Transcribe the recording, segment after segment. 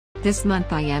This month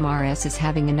iMRS is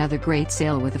having another great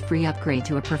sale with a free upgrade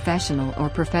to a professional or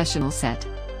professional set.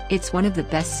 It's one of the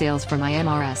best sales from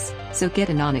iMRS, so get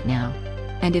in on it now.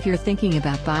 And if you're thinking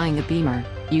about buying a Beamer,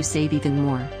 you save even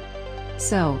more.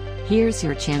 So, here's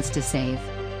your chance to save.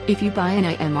 If you buy an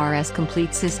iMRS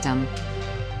complete system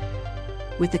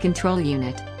with the control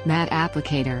unit, mat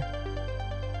applicator,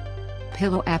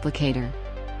 pillow applicator,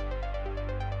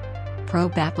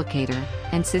 probe applicator,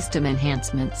 and system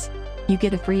enhancements, you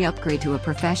get a free upgrade to a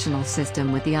professional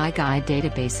system with the iGuide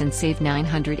database and save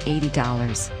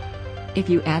 $980. If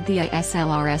you add the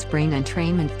iSLRS brain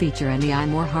entrainment feature and the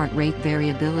iMore heart rate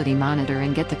variability monitor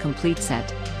and get the complete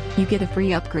set, you get a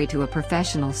free upgrade to a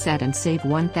professional set and save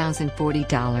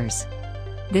 $1,040.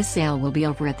 This sale will be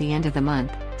over at the end of the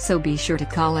month, so be sure to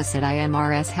call us at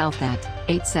iMRShealth at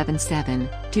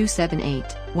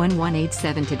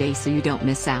 877-278-1187 today so you don't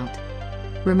miss out.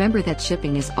 Remember that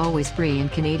shipping is always free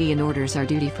and Canadian orders are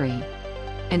duty-free.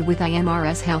 And with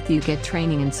iMRShealth you get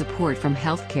training and support from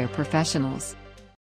healthcare professionals.